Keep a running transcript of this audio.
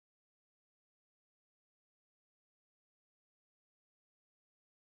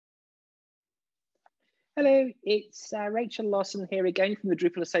Hello, it's Rachel Lawson here again from the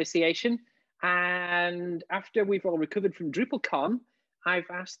Drupal Association. And after we've all recovered from DrupalCon, I've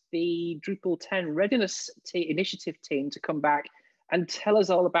asked the Drupal 10 Readiness Initiative team to come back and tell us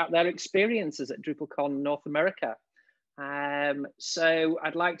all about their experiences at DrupalCon North America. So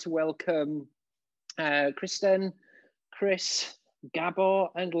I'd like to welcome Kristen, Chris, Gabor,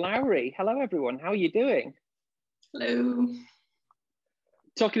 and Lowry. Hello, everyone. How are you doing? Hello.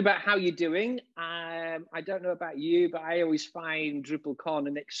 Talking about how you're doing, I don't know about you, but I always find DrupalCon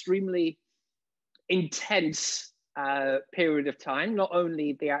an extremely intense period of time, not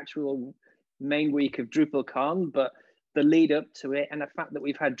only the actual main week of DrupalCon, but the lead up to it, and the fact that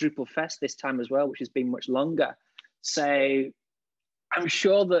we've had Drupal Fest this time as well, which has been much longer. So I'm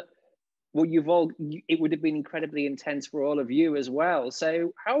sure that, well, it would have been incredibly intense for all of you as well.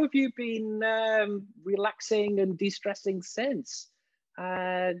 So how have you been relaxing and de-stressing since?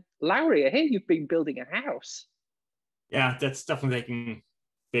 Lowry, I hear you've been building a house. Yeah, that's definitely taking a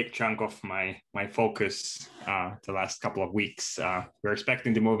big chunk of my focus the last couple of weeks. We're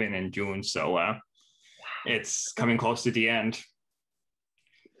expecting to move in June, so it's coming close to the end.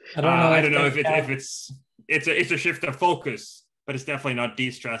 I don't know if it's a shift of focus, but it's definitely not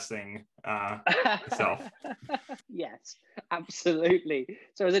de-stressing itself. Yes, absolutely.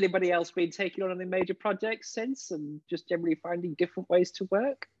 So has anybody else been taking on any major projects since, and just generally finding different ways to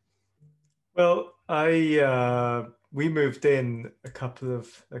work? Well, we moved in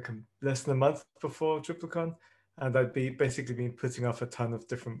less than a month before DrupalCon, and I'd basically been putting off a ton of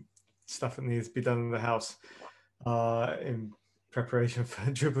different stuff that needs to be done in the house in preparation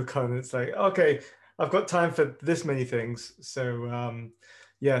for DrupalCon. It's like, okay, I've got time for this many things. So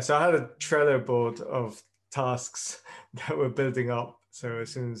yeah, so I had a Trello board of tasks that were building up. So as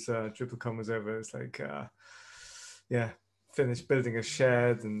soon as DrupalCon was over, it's like, yeah, finished building a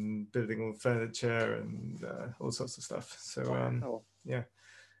shed and building all furniture and all sorts of stuff. So wow. Yeah.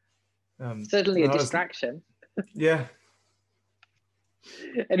 Certainly a distraction. Yeah.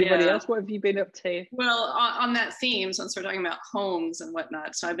 Anybody else? What have you been up to? Well, on that theme, since we're talking about homes and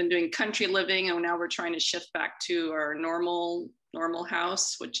whatnot, so I've been doing country living, and now we're trying to shift back to our normal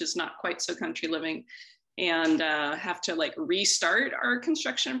house, which is not quite so country living, and have to like restart our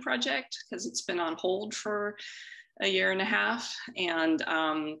construction project because it's been on hold for a year and a half. And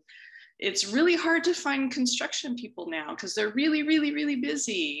it's really hard to find construction people now because they're really, really, really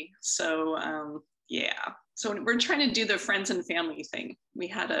busy. So yeah. So we're trying to do the friends and family thing. We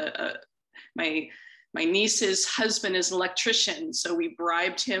had my niece's husband is an electrician, so we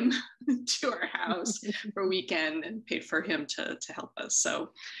bribed him to our house for a weekend and paid for him to help us. So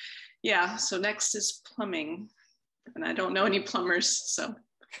yeah, so next is plumbing, and I don't know any plumbers, so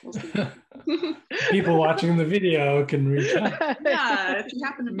we'll see. People watching the video can reach out. Yeah, if you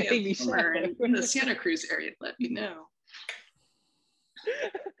happen to be a plumber in the Santa Cruz area, let me know.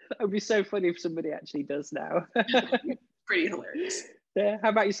 That would be so funny if somebody actually does now. Pretty hilarious. Yeah. How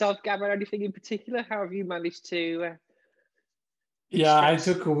about yourself, Gabor? Anything in particular? How have you managed to? Yeah, I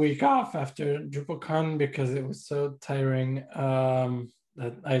took a week off after DrupalCon because it was so tiring.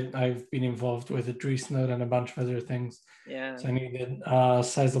 That I've been involved with a Dries node and a bunch of other things. Yeah. So I needed a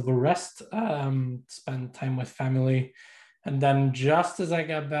sizable rest, spend time with family. And then just as I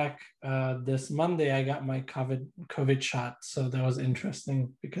got back this Monday, I got my COVID shot. So that was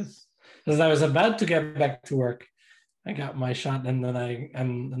interesting because as I was about to get back to work, I got my shot, and then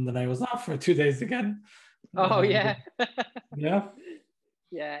I was off for 2 days again. Oh yeah. Yeah.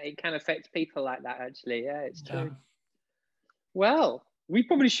 Yeah, it can affect people like that actually. Yeah, it's true. Yeah. Well, we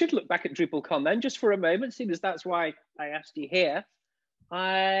probably should look back at DrupalCon then, just for a moment, seeing as that's why I asked you here.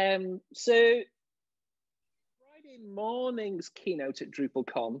 So Friday morning's keynote at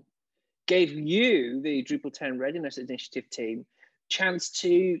DrupalCon gave you, the Drupal 10 Readiness Initiative team, chance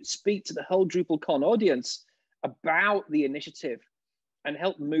to speak to the whole DrupalCon audience about the initiative and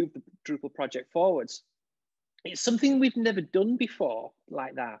help move the Drupal project forwards. It's something we've never done before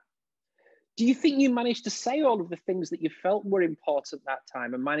like that. Do you think you managed to say all of the things that you felt were important that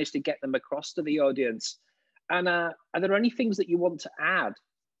time and managed to get them across to the audience? And are there any things that you want to add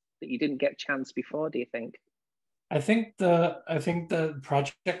that you didn't get a chance before, do you think? I think the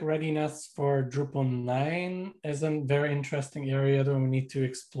project readiness for Drupal 9 is a very interesting area that we need to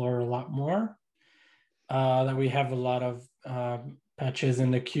explore a lot more. That we have a lot of patches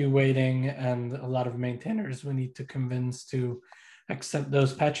in the queue waiting, and a lot of maintainers we need to convince to accept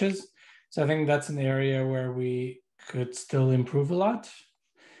those patches. So I think that's an area where we could still improve a lot,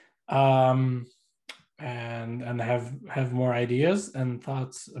 and have more ideas and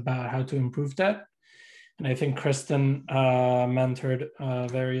thoughts about how to improve that. And I think Kristen mentored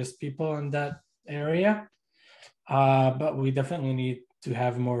various people on that area. But we definitely need to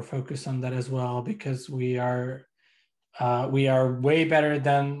have more focus on that as well, because we are way better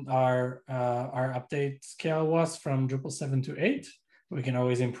than our update scale was from Drupal 7 to 8. We can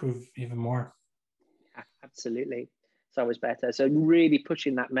always improve even more. Absolutely. It's always better. So really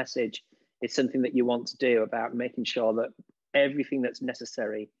pushing that message is something that you want to do, about making sure that everything that's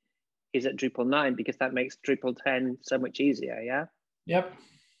necessary is at Drupal 9, because that makes Drupal 10 so much easier. Yeah. Yep.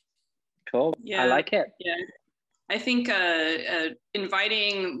 Cool. Yeah. I like it. Yeah. I think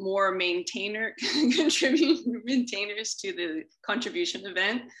inviting more maintainers to the contribution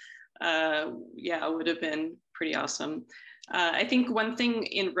event, would have been pretty awesome. I think one thing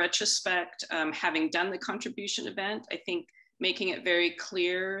in retrospect, having done the contribution event, I think making it very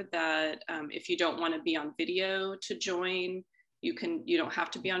clear that if you don't want to be on video to join, you don't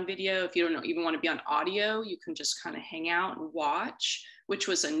have to be on video. If you don't even want to be on audio, you can just kind of hang out and watch, which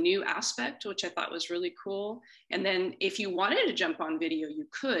was a new aspect, which I thought was really cool. And then if you wanted to jump on video, you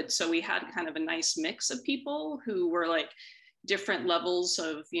could. So we had kind of a nice mix of people who were like different levels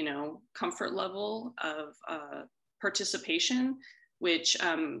of, comfort level of participation, which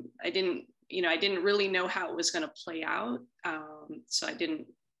I didn't really know how it was going to play out. So I didn't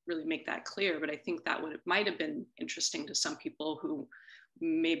really make that clear, but I think that might have been interesting to some people who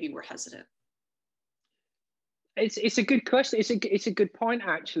maybe were hesitant. It's a good question. It's a good point,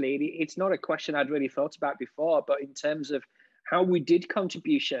 actually. It's not a question I'd really thought about before, but in terms of how we did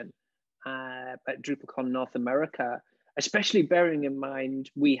contribution at DrupalCon North America, especially bearing in mind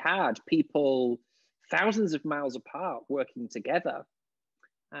we had people thousands of miles apart working together.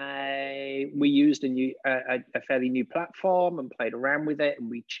 We used a fairly new platform and played around with it, and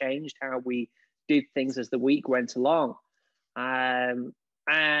we changed how we did things as the week went along. And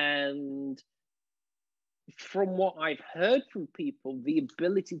from what I've heard from people, the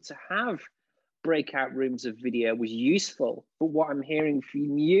ability to have breakout rooms of video was useful. But what I'm hearing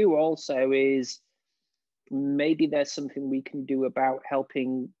from you also is maybe there's something we can do about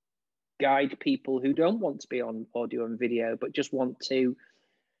helping guide people who don't want to be on audio and video, but just want to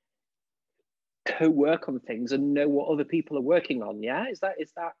co-work on things and know what other people are working on. Yeah, is that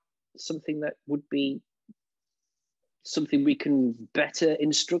something that would be something we can better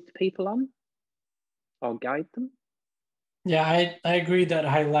instruct people on or guide them? Yeah, I agree that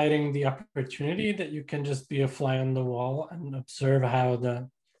highlighting the opportunity that you can just be a fly on the wall and observe how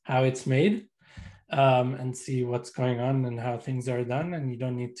it's made, and see what's going on and how things are done, and you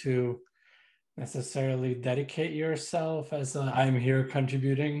don't need to necessarily dedicate yourself as a I'm here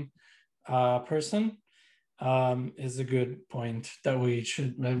contributing person, is a good point that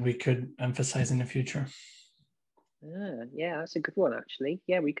we could emphasize in the future. Yeah, that's a good one, actually.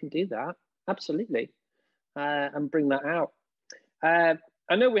 Yeah, we can do that. Absolutely. And bring that out. I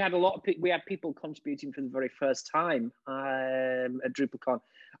know we had people contributing for the very first time at DrupalCon.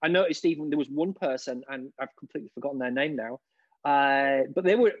 I noticed even there was one person, and I've completely forgotten their name now, but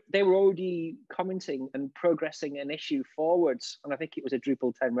they were already commenting and progressing an issue forwards, and I think it was a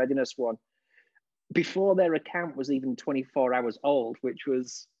Drupal 10 Readiness one, before their account was even 24 hours old, which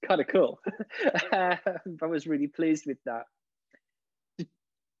was kind of cool. I was really pleased with that. The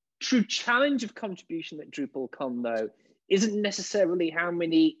true challenge of contribution at DrupalCon, though, isn't necessarily how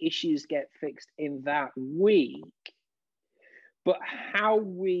many issues get fixed in that week, but how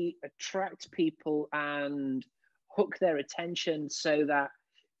we attract people and hook their attention so that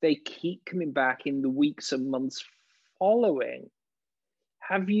they keep coming back in the weeks and months following.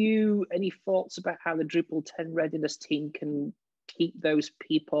 Have you any thoughts about how the Drupal 10 Readiness team can keep those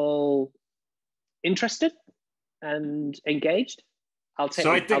people interested and engaged? I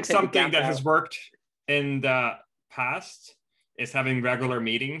think something that has worked in the past is having regular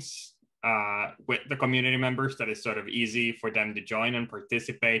meetings with the community members that is sort of easy for them to join and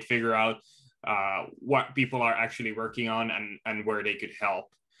participate, figure out what people are actually working on and where they could help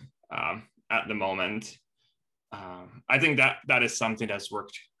at the moment. I think that is something that's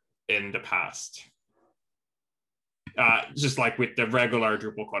worked in the past, just like with the regular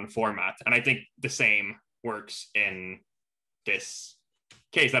DrupalCon format. And I think the same works in this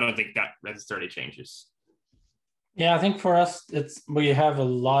case. I don't think that necessarily changes. Yeah, I think for us, we have a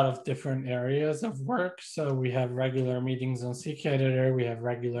lot of different areas of work. So we have regular meetings on CK Editor, we have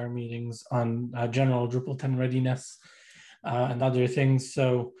regular meetings on general Drupal 10 Readiness and other things.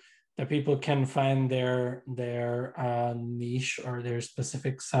 So that people can find their niche or their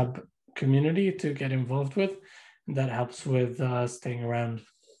specific sub community to get involved with. And that helps with staying around.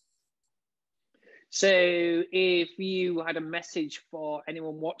 So if you had a message for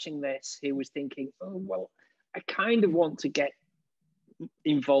anyone watching this who was thinking, oh, well, I kind of want to get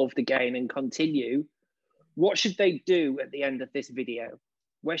involved again and continue, what should they do at the end of this video?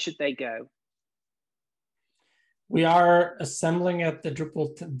 Where should they go? We are assembling at the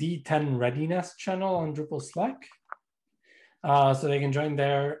Drupal D10 Readiness channel on Drupal Slack. So they can join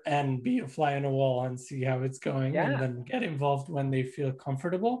there and be a fly on the wall and see how it's going, and then get involved when they feel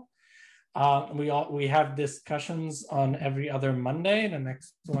comfortable. We have discussions on every other Monday. The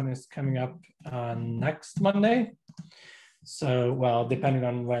next one is coming up next Monday. So, well, depending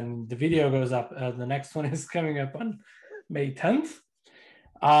on when the video goes up, the next one is coming up on May 10th.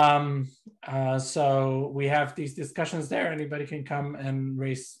 So we have these discussions there. Anybody can come and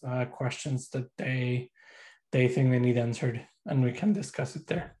raise questions that they think they need answered, and we can discuss it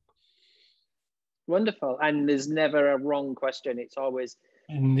there. Wonderful. And there's never a wrong question. It's always,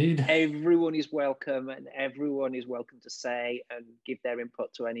 indeed, everyone is welcome, and everyone is welcome to say and give their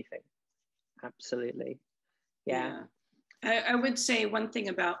input to anything. Absolutely. Yeah. I would say one thing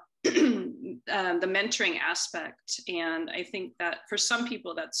about the mentoring aspect, and I think that for some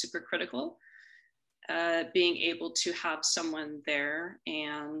people that's super critical, being able to have someone there.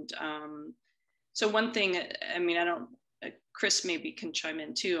 And so one thing, I mean, Chris maybe can chime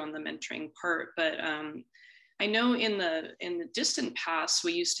in too on the mentoring part, but I know in the distant past,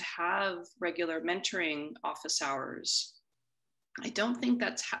 we used to have regular mentoring office hours. I don't think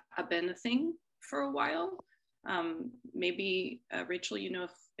that's been a thing for a while. Maybe Rachel, you know,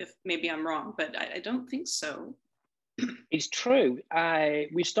 if maybe I'm wrong, but I don't think so. It's true.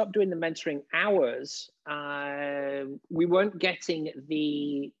 We stopped doing the mentoring hours. We weren't getting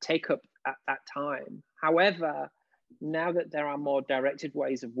the take up at that time. However, now that there are more directed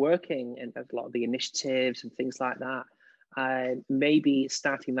ways of working and a lot of the initiatives and things like that, maybe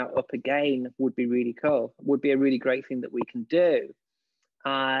starting that up again would be really cool. Would be a really great thing that we can do.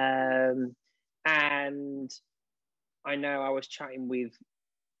 And I know I was chatting with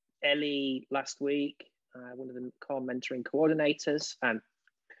Ellie last week, one of the core mentoring coordinators, and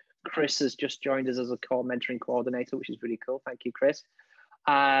Chris has just joined us as a core mentoring coordinator, which is really cool. Thank you, Chris.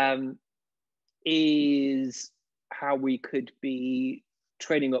 Is how we could be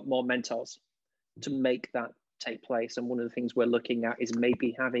training up more mentors to make that take place. And one of the things we're looking at is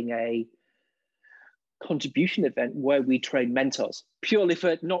maybe having a contribution event where we train mentors, purely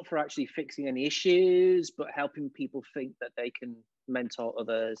not for actually fixing any issues, but helping people think that they can mentor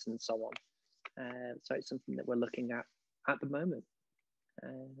others and so on. So it's something that we're looking at the moment.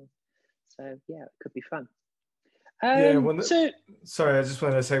 So yeah, it could be fun. Sorry, I just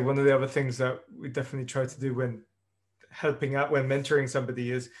wanted to say one of the other things that we definitely try to do when helping out, when mentoring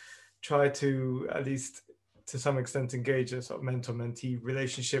somebody, is try to, at least to some extent, engage a sort of mentor-mentee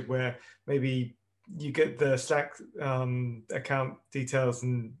relationship where maybe you get the Slack account details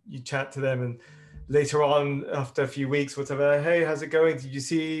and you chat to them, and later on, after a few weeks, whatever, hey, how's it going? Did you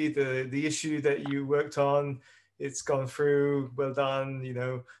see the issue that you worked on? It's gone through, well done. You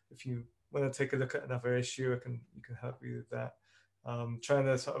know, if you want to take a look at another issue, you can help you with that. Trying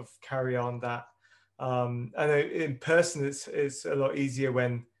to sort of carry on that. And in person, it's a lot easier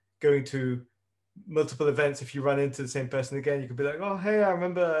when going to multiple events. If you run into the same person again, you can be like, oh, hey, I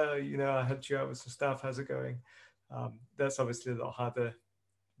remember, you know, I helped you out with some stuff. How's it going? That's obviously a lot harder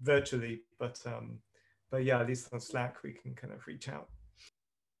virtually, but yeah, at least on Slack, we can kind of reach out.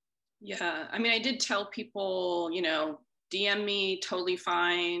 Yeah, I mean, I did tell people, you know, DM me, totally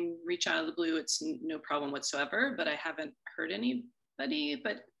fine, reach out of the blue, it's no problem whatsoever, but I haven't heard anybody.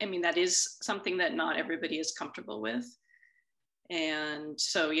 But I mean, that is something that not everybody is comfortable with. And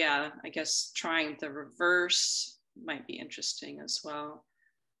so, yeah, I guess trying the reverse might be interesting as well.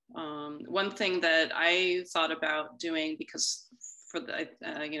 One thing that I thought about doing, because for the,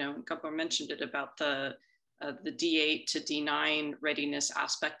 you know, a couple mentioned it about the D8 to D9 readiness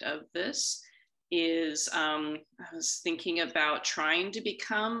aspect of this, is I was thinking about trying to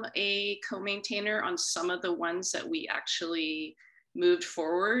become a co-maintainer on some of the ones that we actually moved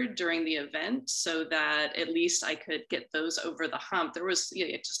forward during the event, so that at least I could get those over the hump. There was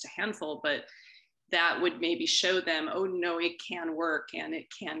just a handful, but that would maybe show them, oh no, it can work and it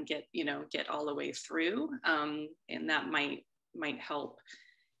can get, you know, get all the way through. And that might help,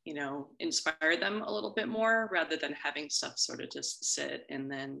 you know, inspire them a little bit more, rather than having stuff sort of just sit and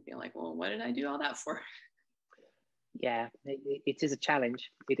then be like, well, what did I do all that for? Yeah, it is a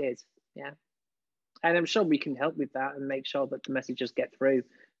challenge. It is, yeah. And I'm sure we can help with that and make sure that the messages get through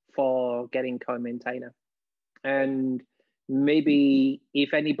for getting co-maintainer. And maybe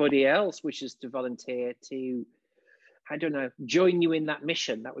if anybody else wishes to volunteer to, I don't know, join you in that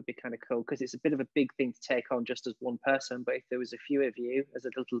mission, that would be kind of cool, because it's a bit of a big thing to take on just as one person. But if there was a few of you as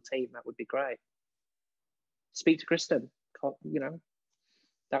a little team, that would be great. Speak to Kristen, you know,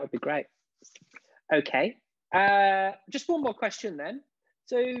 That would be great. Okay. Just one more question then.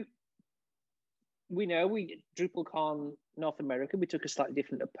 So we know DrupalCon North America, we took a slightly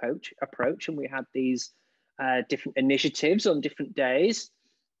different approach, and we had these different initiatives on different days,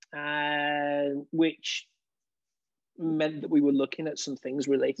 which meant that we were looking at some things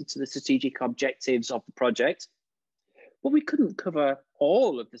related to the strategic objectives of the project. But we couldn't cover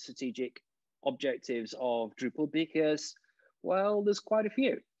all of the strategic objectives of Drupal because, well, there's quite a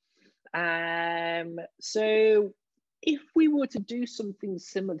few. So if we were to do something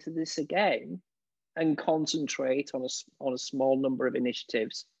similar to this again and concentrate on a small number of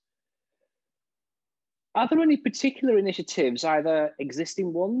initiatives, are there any particular initiatives, either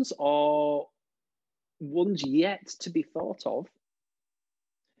existing ones or ones yet to be thought of,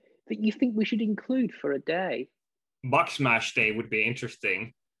 that you think we should include for a day? Bug Smash Day would be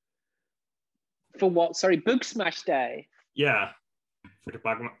interesting. For what? Sorry, Bug Smash Day? Yeah, for the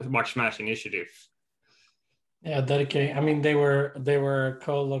Bug Smash initiative. Yeah, dedicate. I mean, they were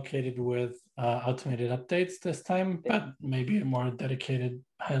co-located with automated updates this time, but maybe a more dedicated,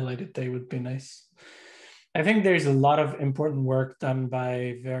 highlighted day would be nice. I think there's a lot of important work done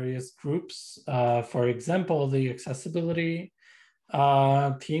by various groups. For example, the accessibility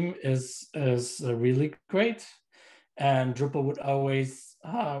team is really great, and Drupal would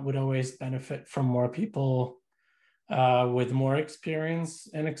always benefit from more people with more experience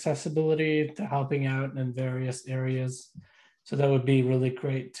in accessibility to helping out in various areas. So that would be really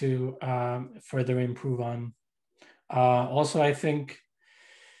great to further improve on. Also, I think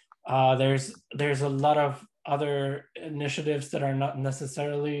there's a lot of other initiatives that are not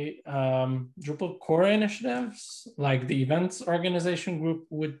necessarily Drupal core initiatives, like the events organization group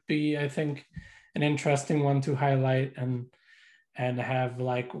would be, I think, an interesting one to highlight and have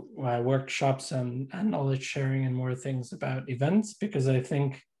like workshops and knowledge sharing and more things about events, because I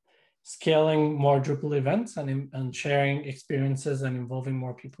think scaling more Drupal events and sharing experiences and involving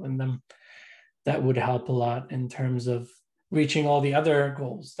more people in them, that would help a lot in terms of reaching all the other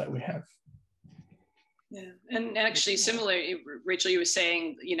goals that we have. Yeah, and actually similarly, Rachel, you were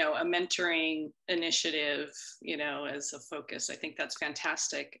saying, a mentoring initiative, as a focus. I think that's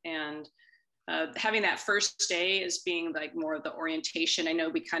fantastic. And having that first day as being like more of the orientation. I know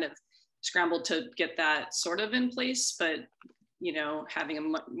we kind of scrambled to get that sort of in place, but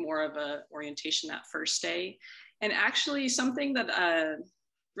having more of a orientation that first day. And actually something that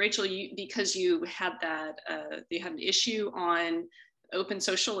Rachel, because you had an issue on Open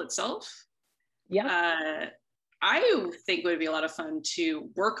Social itself. Yeah. I think it would be a lot of fun to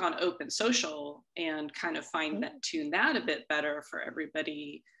work on Open Social and kind of tune that a bit better for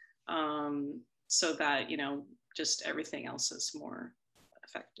everybody, so that just everything else is more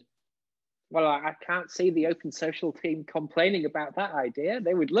effective. Well, I can't see the Open Social team complaining about that idea.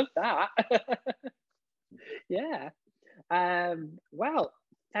 They would love that. Yeah. Well,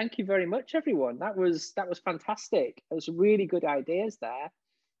 thank you very much, everyone. That was fantastic. There was really good ideas there.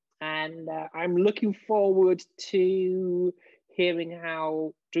 And I'm looking forward to hearing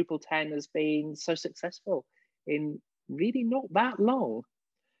how Drupal 10 has been so successful in really not that long.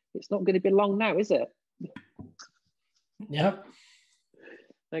 It's not going to be long now, is it? Yep.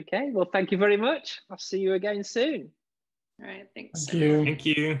 Okay, well, thank you very much. I'll see you again soon. All right, thanks. Thank you. Thank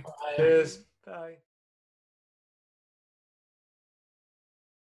you. Bye. Cheers. Bye.